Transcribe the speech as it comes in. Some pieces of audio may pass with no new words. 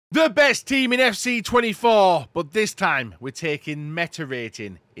The best team in FC24, but this time we're taking meta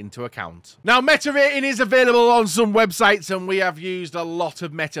rating into account. Now, meta rating is available on some websites and we have used a lot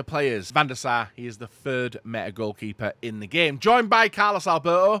of meta players. Van der Sar, he is the third meta goalkeeper in the game, joined by Carlos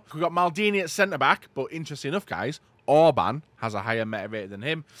Alberto. We've got Maldini at centre-back, but interesting enough, guys, Orban has a higher meta rating than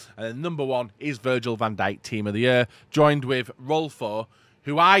him. And then number one is Virgil van Dijk, Team of the Year, joined with Rolfo,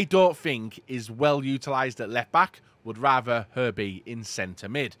 who I don't think is well utilised at left-back. Would rather her be in centre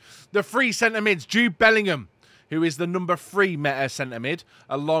mid. The three centre mids, Jude Bellingham, who is the number 3 meta centre mid,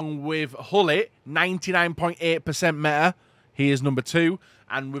 along with Hullet, 99.8% meta. He is number 2.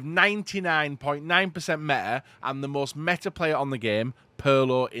 And with 99.9% meta and the most meta player on the game,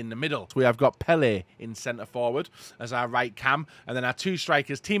 Pirlo in the middle. So we have got Pele in centre forward as our right cam. And then our two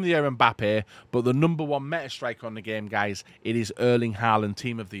strikers, Team of the Year and Mbappe. But the number 1 meta striker on the game, guys, it is Erling Haaland,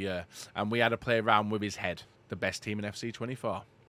 Team of the Year. And we had to play around with his head. The best team in FC24.